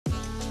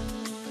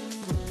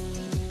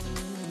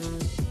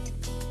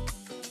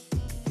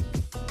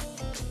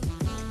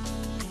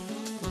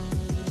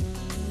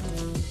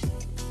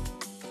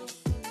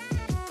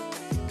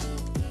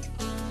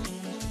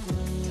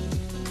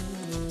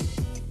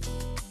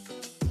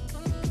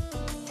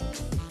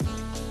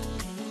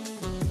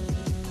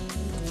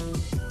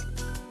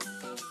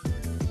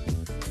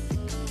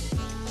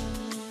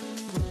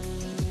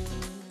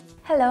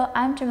Hello,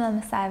 I'm Jamila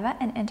Musayeva,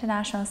 an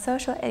international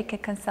social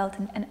etiquette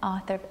consultant and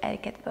author of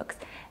Etiquette books.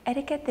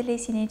 Etiquette, the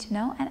least you need to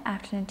know, and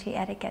afternoon tea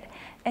etiquette.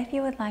 If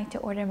you would like to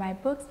order my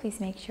books,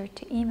 please make sure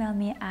to email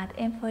me at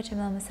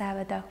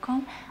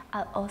info@jamilamusayeva.com.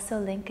 I'll also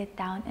link it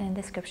down in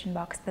the description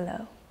box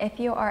below. If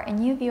you are a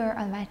new viewer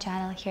on my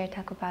channel, here I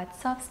talk about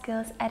soft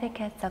skills,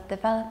 etiquette,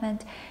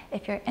 self-development.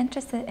 If you're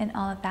interested in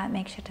all of that,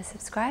 make sure to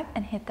subscribe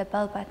and hit the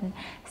bell button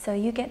so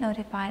you get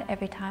notified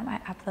every time I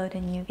upload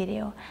a new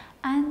video.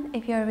 And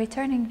if you're a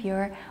returning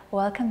viewer,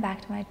 welcome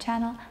back to my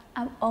channel.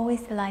 I'm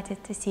always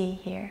delighted to see you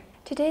here.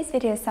 Today's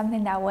video is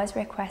something that was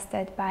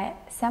requested by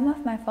some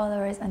of my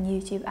followers on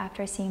YouTube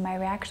after seeing my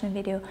reaction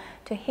video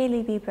to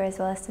Hailey Bieber as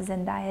well as to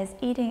Zendaya's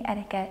eating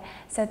etiquette.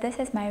 So this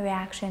is my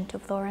reaction to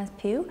Florence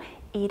Pugh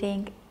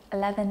eating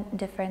 11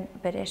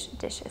 different British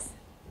dishes.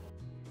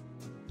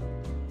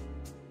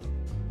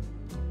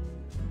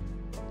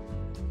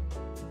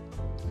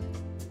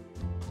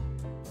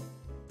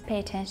 Pay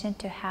attention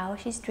to how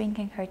she's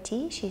drinking her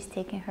tea. She's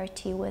taking her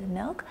tea with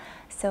milk.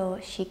 So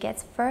she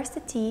gets first the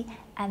tea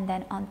and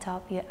then on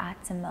top you add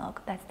some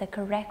milk. That's the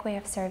correct way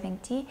of serving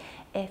tea.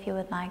 If you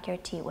would like your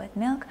tea with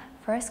milk,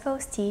 first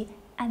goes tea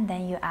and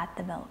then you add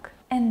the milk.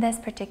 In this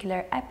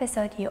particular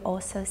episode, you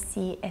also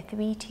see a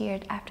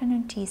 3-tiered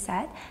afternoon tea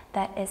set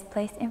that is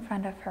placed in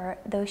front of her,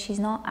 though she's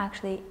not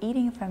actually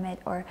eating from it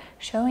or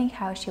showing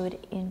how she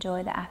would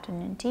enjoy the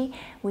afternoon tea.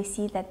 We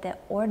see that the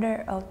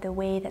order of the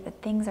way that the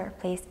things are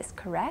placed is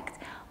correct.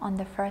 On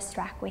the first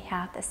rack, we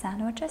have the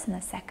sandwiches, and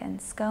the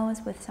second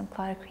scones with some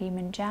clotted cream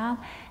and jam,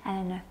 and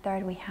in the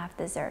third, we have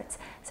desserts.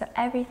 So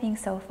everything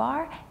so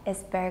far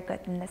is very good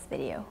in this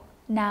video.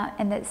 Now,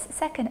 in this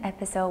second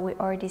episode, we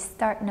already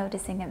start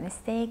noticing a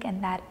mistake,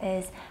 and that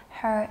is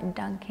her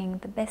dunking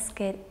the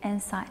biscuit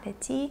inside the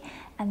tea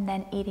and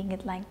then eating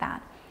it like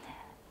that.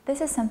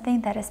 This is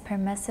something that is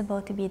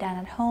permissible to be done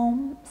at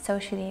home,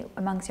 socially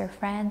amongst your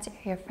friends,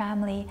 your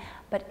family,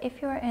 but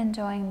if you're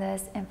enjoying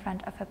this in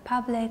front of a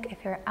public,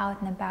 if you're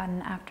out and about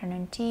in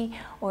afternoon tea,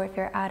 or if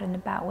you're out and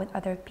about with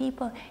other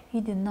people,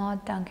 you do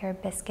not dunk your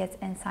biscuits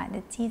inside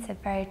the tea. It's a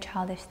very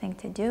childish thing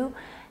to do.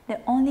 The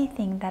only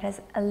thing that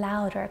is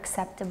allowed or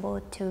acceptable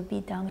to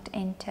be dunked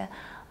into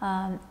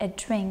a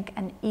drink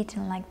and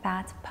eaten like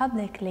that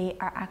publicly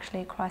are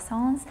actually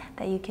croissants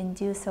that you can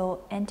do so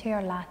into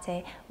your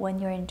latte when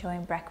you're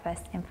enjoying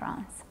breakfast in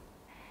France.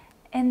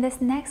 In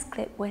this next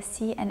clip, we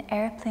see an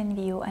airplane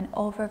view, an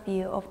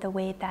overview of the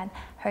way that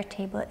her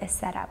table is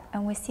set up.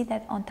 And we see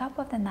that on top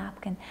of the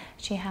napkin,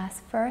 she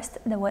has first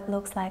what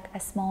looks like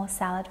a small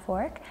salad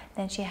fork,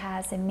 then she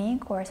has a main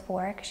course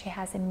fork, she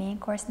has a main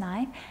course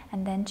knife,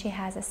 and then she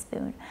has a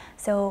spoon.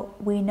 So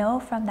we know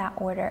from that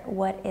order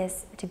what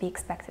is to be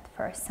expected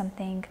first.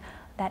 Something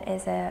that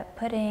is a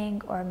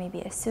pudding or maybe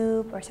a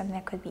soup or something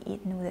that could be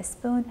eaten with a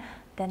spoon.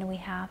 Then we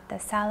have the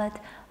salad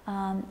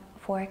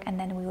fork, and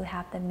then we will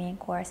have the main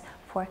course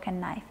fork and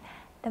knife.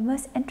 The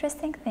most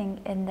interesting thing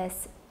in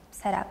this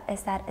setup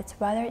is that it's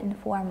rather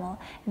informal.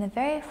 In a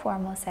very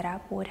formal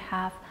setup, we would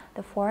have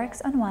the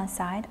forks on one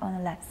side, on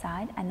the left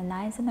side, and the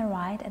knives on the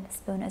right, and the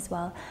spoon as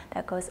well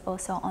that goes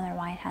also on the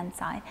right hand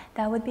side.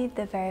 That would be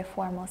the very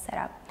formal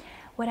setup.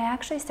 What I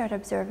actually started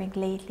observing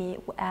lately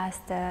as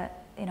the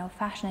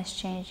fashion is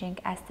changing,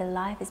 as the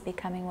life is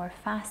becoming more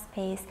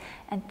fast-paced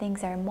and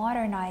things are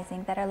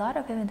modernizing, that a lot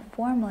of even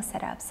formal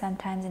setups,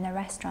 sometimes in a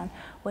restaurant,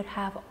 would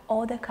have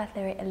all the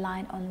cutlery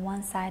aligned on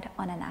one side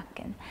on a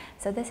napkin.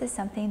 So this is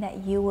something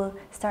that you will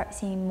start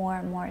seeing more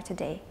and more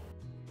today.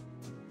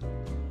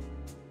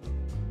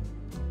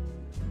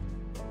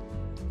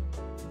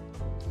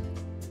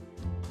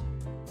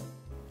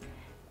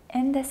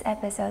 In this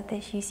episode,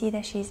 you see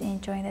that she's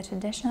enjoying the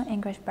traditional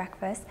English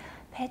breakfast.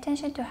 Pay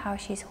attention to how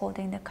she's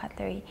holding the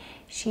cutlery.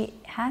 She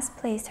has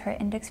placed her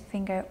index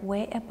finger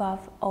way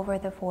above over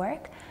the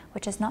fork,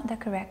 which is not the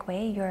correct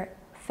way. Your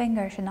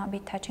finger should not be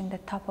touching the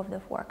top of the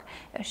fork.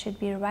 It should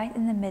be right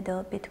in the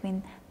middle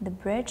between the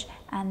bridge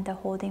and the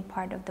holding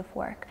part of the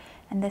fork.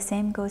 And the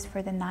same goes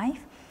for the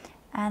knife.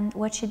 And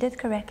what she did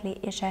correctly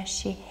is that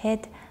she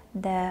hid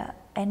the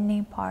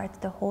ending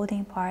part, the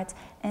holding part,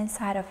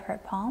 inside of her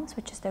palms,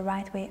 which is the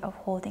right way of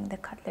holding the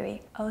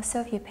cutlery.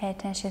 Also, if you pay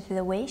attention to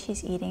the way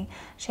she's eating,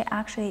 she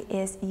actually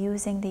is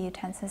using the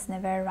utensils in a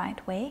very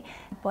right way.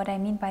 What I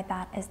mean by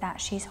that is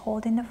that she's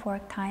holding the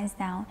fork ties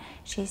down,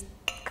 she's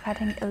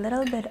cutting a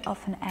little bit of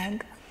an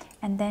egg,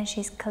 and then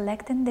she's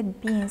collecting the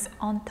beans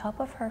on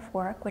top of her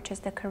fork, which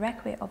is the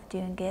correct way of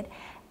doing it.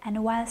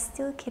 And while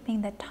still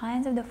keeping the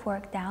tines of the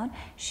fork down,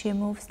 she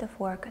moves the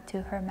fork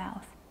to her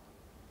mouth.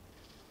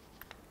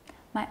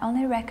 My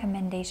only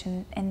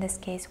recommendation in this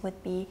case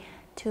would be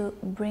to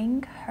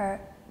bring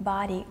her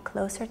body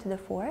closer to the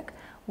fork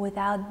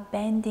without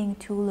bending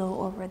too low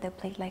over the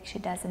plate like she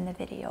does in the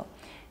video.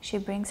 She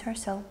brings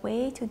herself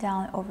way too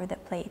down over the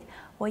plate.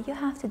 What you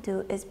have to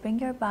do is bring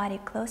your body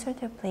closer to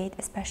the plate,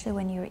 especially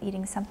when you're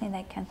eating something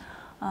that can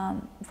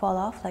fall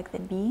off, like the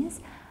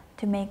beans,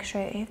 to make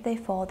sure if they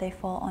fall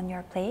on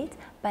your plate.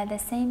 But at the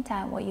same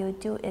time, what you would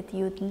do is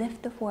you would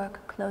lift the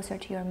fork closer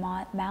to your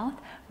mouth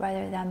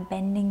rather than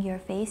bending your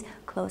face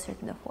closer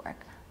to the fork.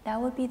 That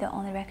would be the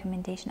only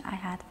recommendation I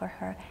had for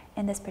her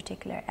in this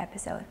particular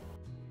episode.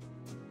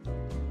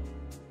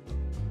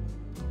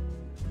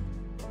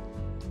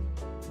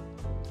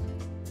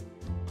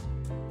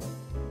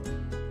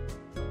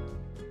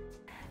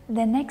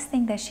 The next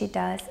thing that she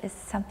does is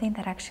something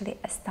that actually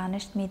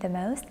astonished me the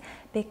most,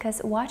 because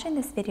watching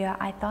this video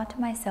I thought to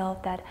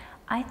myself that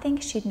I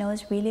think she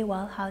knows really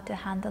well how to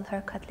handle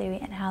her cutlery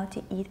and how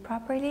to eat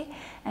properly,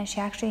 and she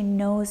actually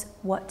knows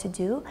what to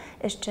do.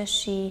 It's just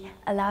she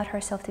allowed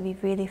herself to be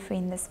really free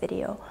in this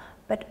video.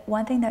 But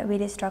one thing that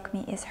really struck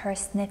me is her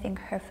sniffing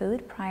her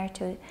food prior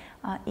to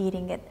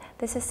eating it.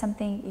 This is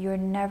something you're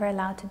never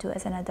allowed to do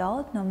as an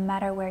adult, no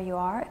matter where you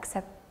are,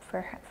 except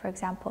for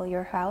example,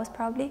 your house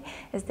probably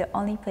is the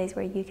only place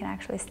where you can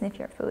actually sniff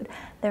your food.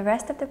 The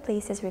rest of the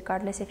places,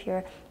 regardless if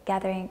you're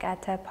gathering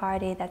at a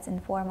party that's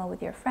informal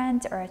with your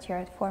friends or at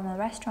your formal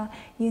restaurant,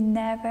 you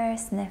never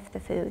sniff the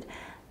food.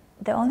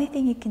 The only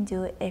thing you can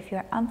do if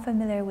you're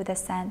unfamiliar with the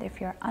scent, if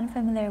you're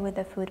unfamiliar with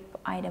the food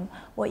item,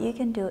 what you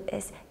can do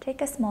is take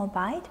a small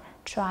bite,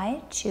 try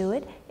it, chew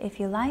it. If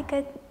you like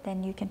it,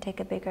 then you can take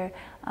a bigger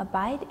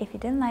bite. If you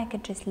didn't like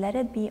it, just let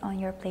it be on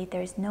your plate.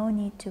 There's no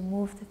need to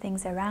move the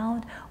things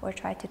around or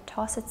try to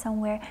toss it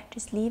somewhere.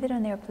 Just leave it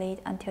on your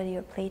plate until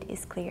your plate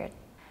is cleared.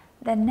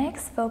 The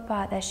next faux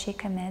pas that she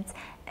commits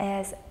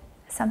is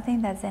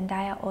something that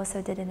Zendaya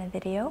also did in a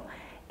video,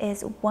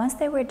 is once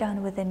they were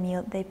done with the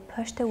meal, they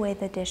pushed away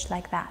the dish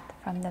like that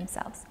from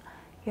themselves.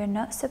 You're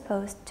not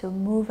supposed to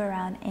move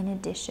around any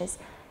dishes.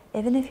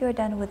 Even if you're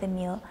done with the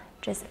meal,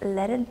 just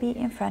let it be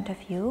in front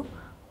of you.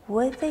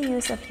 With the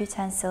use of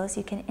utensils,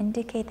 you can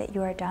indicate that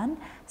you are done.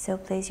 So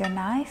place your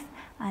knife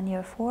and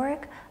your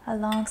fork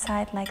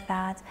alongside like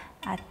that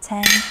at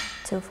 10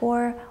 to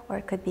 4, or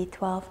it could be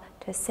 12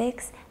 to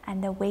 6,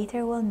 and the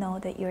waiter will know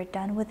that you're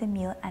done with the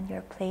meal and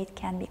your plate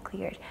can be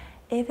cleared,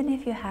 even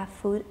if you have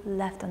food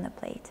left on the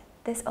plate.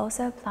 This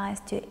also applies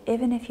to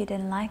even if you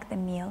didn't like the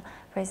meal.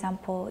 For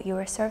example, you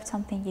were served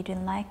something, you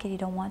didn't like it, you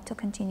don't want to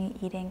continue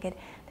eating it,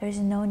 there's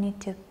no need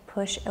to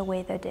push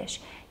away the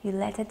dish. You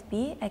let it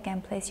be.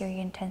 Again, place your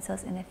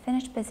utensils in a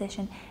finished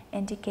position,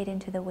 indicating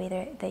to the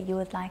waiter that you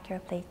would like your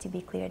plate to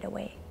be cleared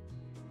away.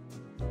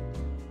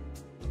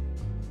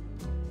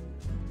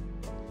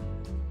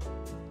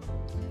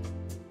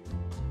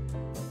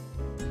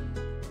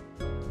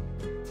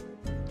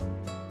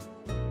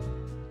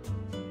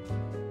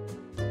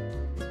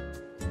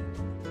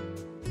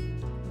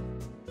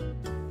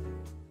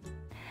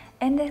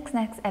 In this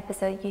next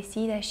episode, you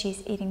see that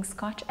she's eating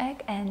Scotch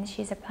egg and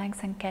she's applying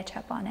some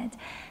ketchup on it.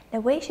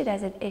 The way she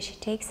does it is she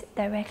takes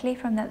directly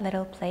from that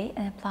little plate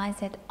and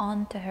applies it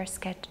onto her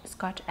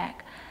Scotch egg.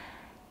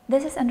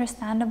 This is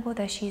understandable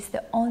that she's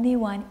the only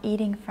one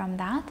eating from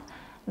that,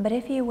 but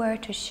if you were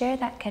to share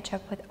that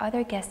ketchup with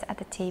other guests at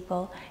the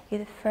table,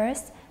 you'd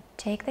first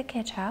take the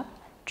ketchup,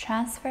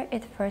 transfer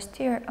it first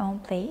to your own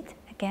plate.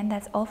 Again,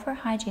 that's all for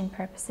hygiene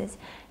purposes.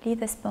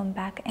 Leave the spoon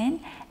back in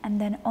and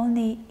then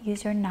only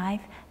use your knife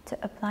to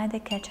apply the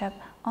ketchup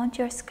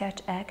onto your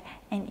Scotch egg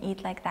and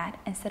eat like that,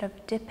 instead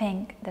of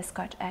dipping the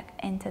Scotch egg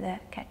into the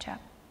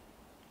ketchup.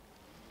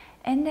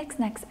 In this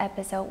next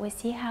episode, we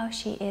see how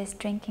she is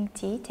drinking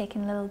tea,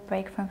 taking a little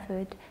break from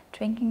food,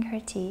 drinking her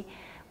tea.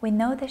 We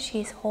know that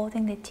she is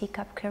holding the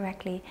teacup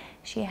correctly.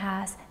 She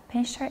has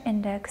pinched her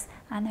index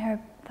and her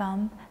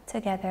thumb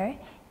together,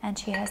 and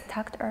she has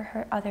tucked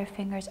her other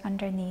fingers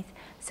underneath.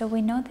 So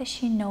we know that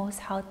she knows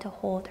how to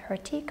hold her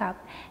teacup,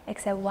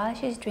 except while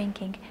she's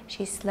drinking,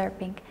 she's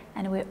slurping.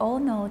 And we all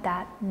know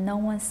that no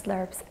one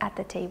slurps at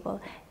the table.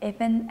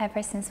 Even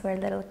ever since we're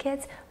little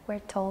kids,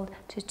 we're told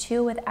to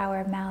chew with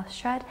our mouth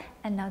shut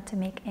and not to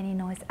make any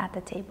noise at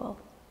the table.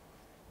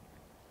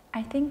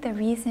 I think the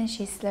reason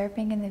she's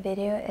slurping in the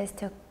video is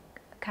to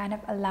kind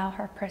of allow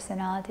her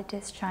personality to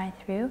shine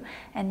through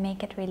and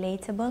make it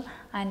relatable.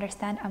 I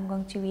understand I'm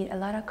going to read a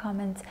lot of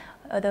comments,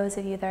 those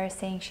of you that are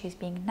saying she's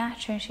being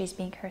natural, she's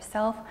being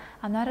herself.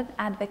 I'm not an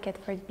advocate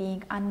for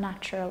being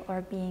unnatural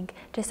or being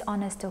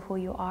dishonest to who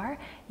you are.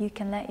 You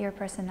can let your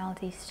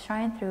personality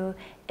shine through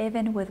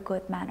even with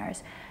good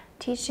manners.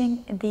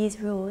 Teaching these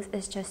rules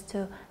is just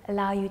to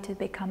allow you to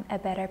become a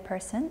better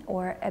person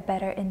or a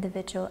better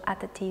individual at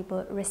the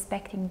table,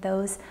 respecting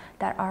those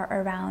that are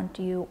around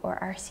you or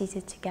are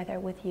seated together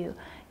with you.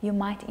 You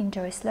might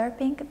enjoy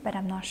slurping, but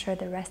I'm not sure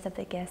the rest of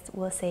the guests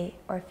will say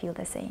or feel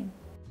the same.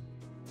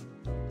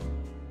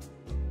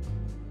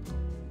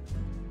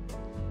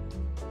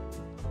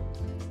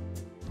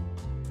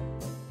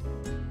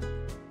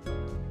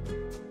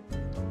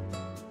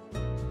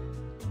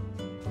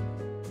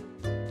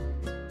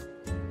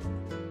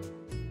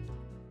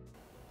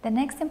 The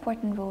next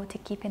important rule to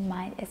keep in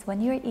mind is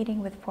when you're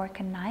eating with fork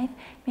and knife,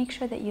 make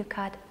sure that you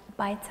cut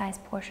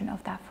bite-sized portion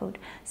of that food.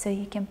 So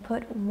you can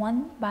put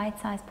one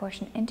bite-sized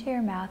portion into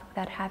your mouth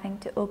without having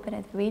to open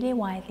it really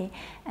widely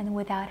and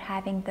without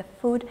having the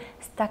food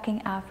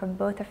sticking out from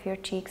both of your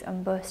cheeks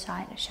on both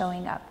sides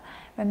showing up.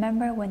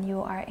 Remember, when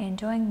you are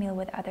enjoying meal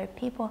with other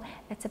people,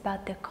 it's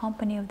about the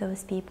company of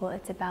those people,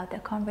 it's about the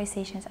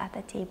conversations at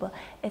the table.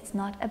 It's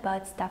not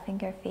about stuffing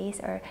your face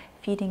or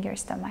feeding your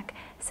stomach.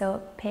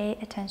 So pay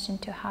attention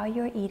to how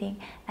you're eating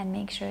and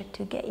make sure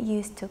to get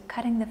used to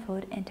cutting the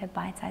food into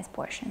bite-sized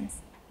portions.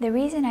 The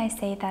reason I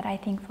say that I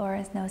think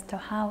Florence knows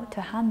how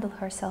to handle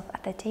herself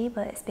at the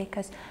table is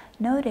because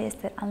notice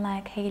that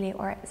unlike Hailey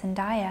or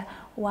Zendaya,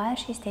 while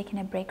she's taking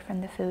a break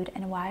from the food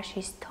and while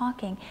she's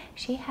talking,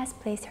 she has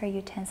placed her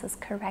utensils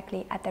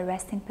correctly at the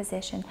resting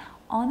position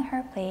on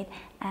her plate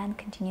and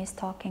continues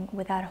talking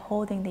without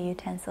holding the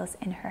utensils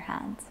in her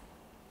hands.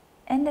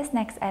 In this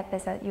next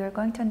episode, you're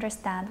going to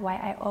understand why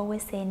I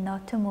always say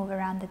not to move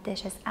around the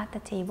dishes at the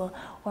table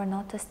or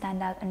not to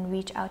stand out and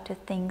reach out to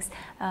things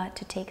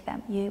to take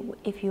them.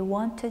 If you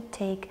want to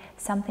take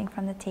something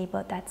from the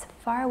table that's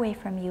far away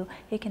from you,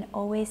 you can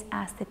always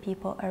ask the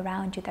people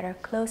around you that are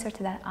closer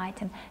to that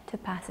item to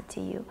pass it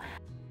to you.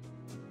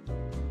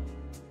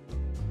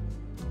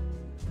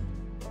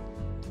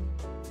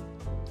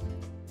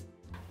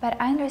 But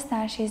I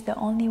understand she's the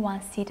only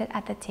one seated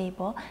at the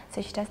table,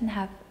 so she doesn't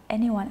have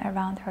anyone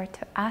around her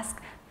to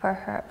ask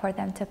for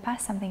them to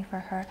pass something for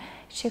her.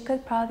 She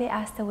could probably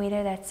ask the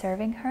waiter that's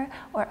serving her,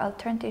 or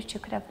alternatively she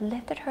could have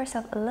lifted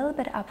herself a little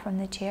bit up from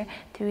the chair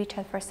to reach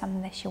out for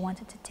something that she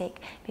wanted to take,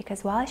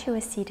 because while she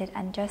was seated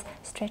and just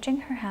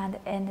stretching her hand,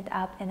 ended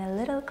up in a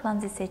little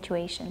clumsy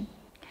situation.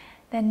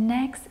 The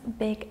next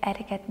big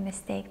etiquette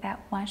mistake that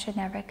one should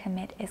never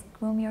commit is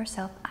groom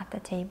yourself at the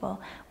table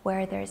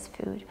where there's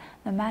food.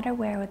 No matter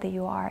where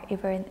you are,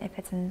 even if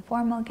it's an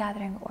informal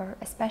gathering or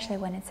especially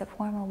when it's a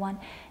formal one,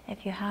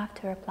 if you have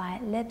to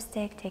apply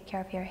lipstick, take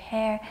care of your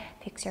hair,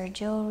 fix your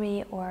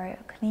jewelry, or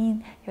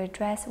clean your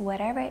dress,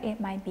 whatever it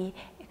might be,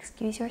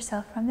 excuse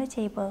yourself from the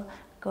table,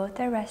 go to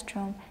the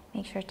restroom,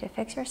 make sure to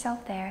fix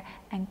yourself there,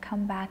 and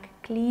come back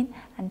clean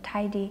and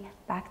tidy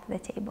back to the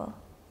table.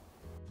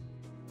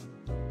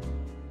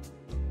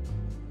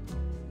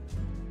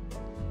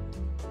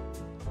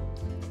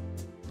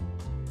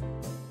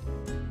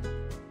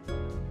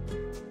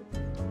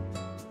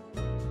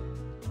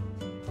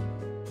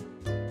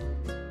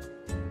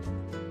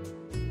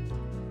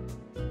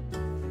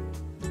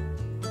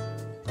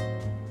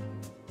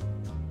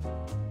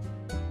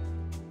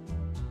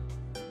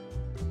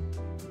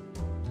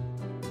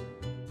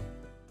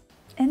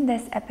 In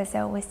this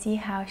episode, we see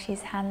how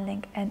she's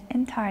handling an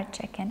entire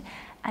chicken,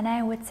 and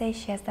I would say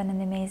she has done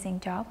an amazing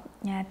job,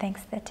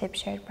 thanks to the tip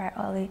shared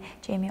by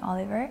Jamie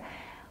Oliver.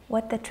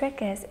 What the trick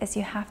is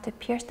you have to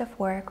pierce the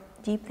fork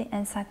deeply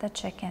inside the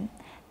chicken,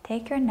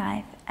 take your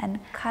knife and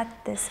cut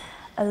this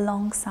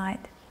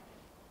alongside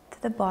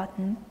to the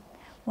bottom.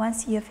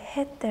 Once you've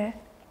hit the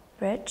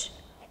bridge,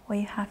 what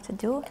you have to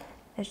do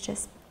is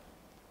just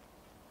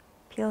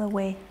peel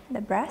away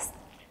the breast,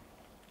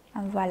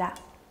 and voila.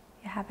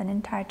 You have an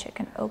entire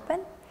chicken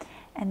open,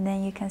 and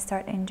then you can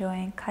start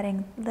enjoying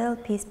cutting little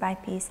piece by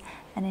piece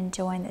and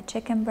enjoying the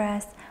chicken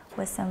breast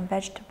with some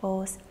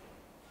vegetables,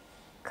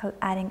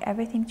 adding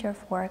everything to your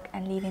fork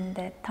and leaving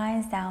the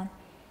tines down,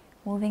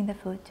 moving the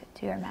food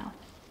to your mouth.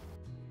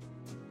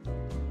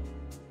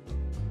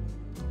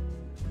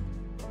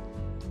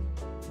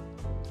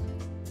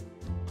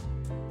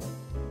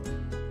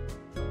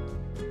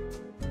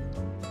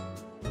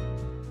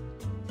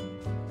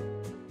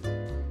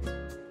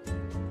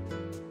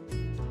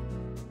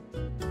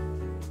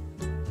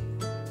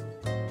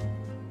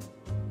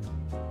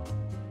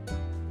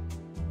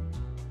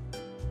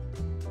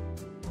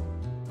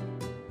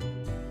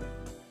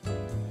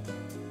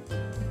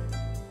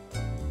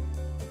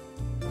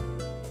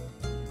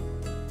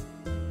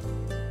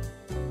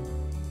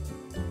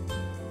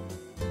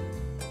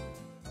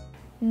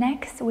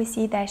 Next, we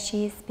see that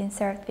she's been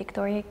served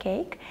Victoria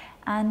cake,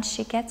 and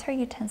she gets her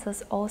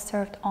utensils all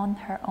served on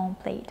her own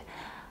plate.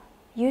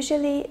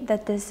 Usually the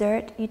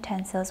dessert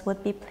utensils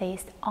would be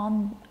placed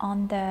on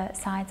the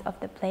sides of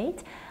the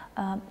plate.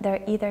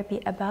 They'll either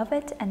be above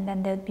it and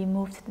then they'll be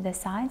moved to the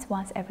sides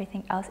once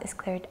everything else is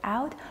cleared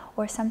out,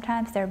 or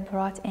sometimes they're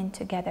brought in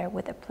together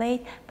with a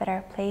plate but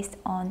are placed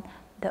on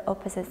the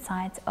opposite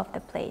sides of the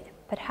plate.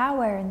 But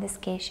however, in this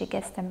case, she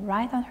gets them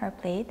right on her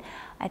plate.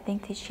 I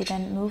think that she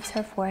then moves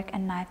her fork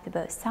and knife to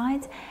both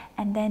sides,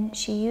 and then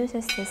she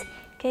uses this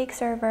cake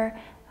server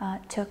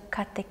to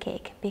cut the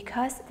cake.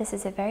 Because this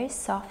is a very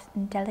soft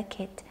and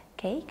delicate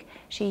cake,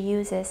 she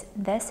uses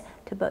this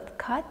to both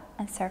cut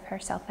and serve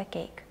herself a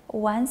cake.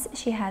 Once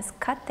she has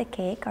cut the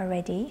cake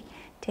already,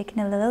 taken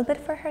a little bit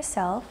for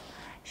herself,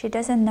 she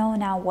doesn't know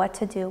now what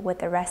to do with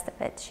the rest of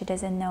it. She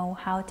doesn't know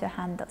how to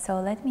handle. So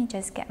let me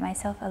just get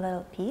myself a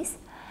little piece.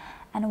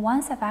 And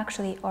once I've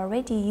actually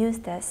already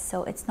used this,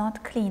 so it's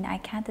not clean, I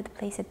can't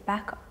place it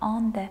back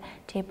on the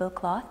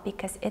tablecloth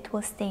because it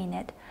will stain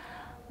it.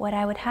 What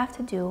I would have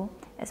to do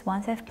is,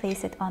 once I've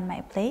placed it on my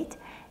plate,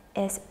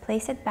 is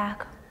place it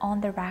back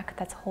on the rack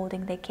that's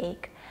holding the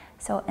cake.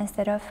 So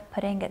instead of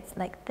putting it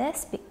like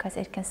this, because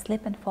it can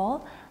slip and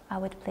fall, I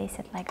would place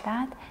it like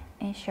that,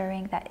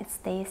 ensuring that it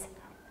stays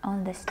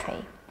on this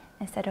tray,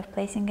 instead of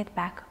placing it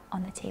back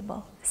on the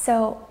table.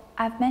 So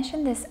I've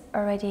mentioned this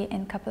already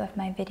in a couple of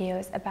my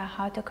videos about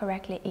how to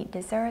correctly eat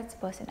desserts,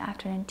 both in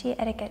afternoon tea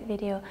etiquette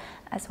video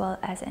as well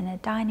as in a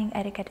dining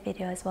etiquette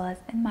video, as well as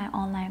in my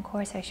online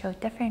course. I show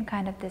different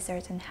kind of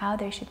desserts and how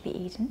they should be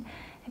eaten.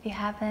 If you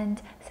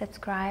haven't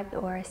subscribed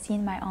or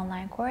seen my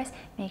online course,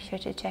 make sure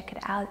to check it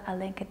out. I'll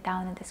link it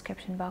down in the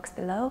description box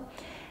below.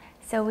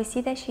 So we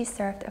see that she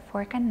served a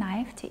fork and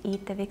knife to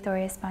eat the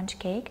Victoria sponge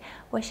cake.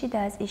 What she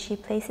does is she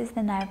places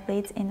the knife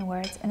blades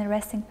inwards in a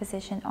resting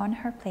position on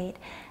her plate,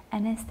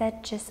 and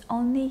instead just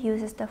only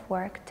uses the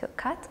fork to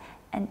cut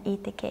and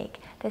eat the cake.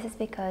 This is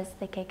because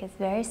the cake is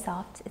very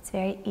soft. It's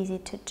very easy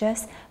to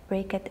just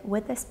break it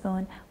with a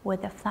spoon,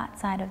 with the flat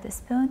side of the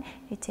spoon.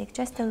 You take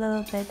just a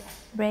little bit,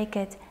 break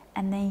it,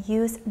 and then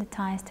use the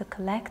tines to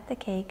collect the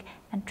cake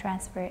and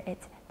transfer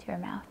it to your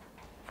mouth.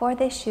 For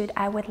this shoot,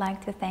 I would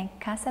like to thank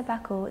Casa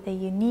Baku, the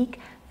unique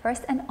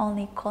first and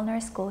only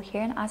culinary school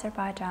here in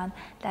Azerbaijan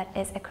that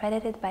is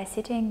accredited by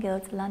City and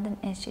Guilds London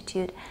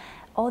Institute.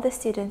 All the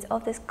students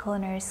of this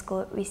culinary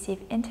school receive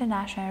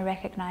internationally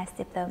recognized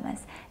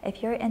diplomas.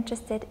 If you're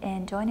interested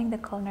in joining the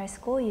culinary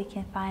school, you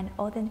can find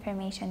all the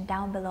information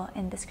down below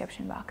in the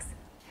description box.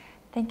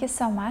 Thank you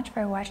so much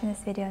for watching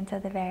this video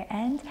until the very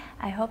end.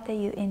 I hope that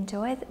you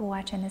enjoyed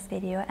watching this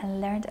video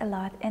and learned a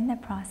lot in the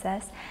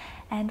process.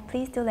 And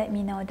please do let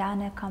me know down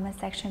in the comment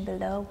section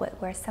below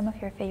what were some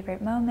of your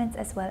favorite moments,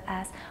 as well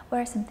as what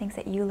are some things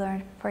that you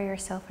learned for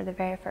yourself for the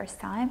very first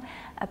time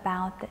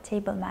about the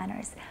table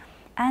manners.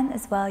 And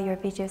as well, your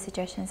video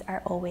suggestions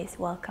are always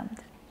welcomed.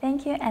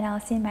 Thank you, and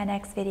I'll see you in my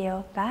next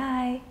video.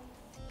 Bye!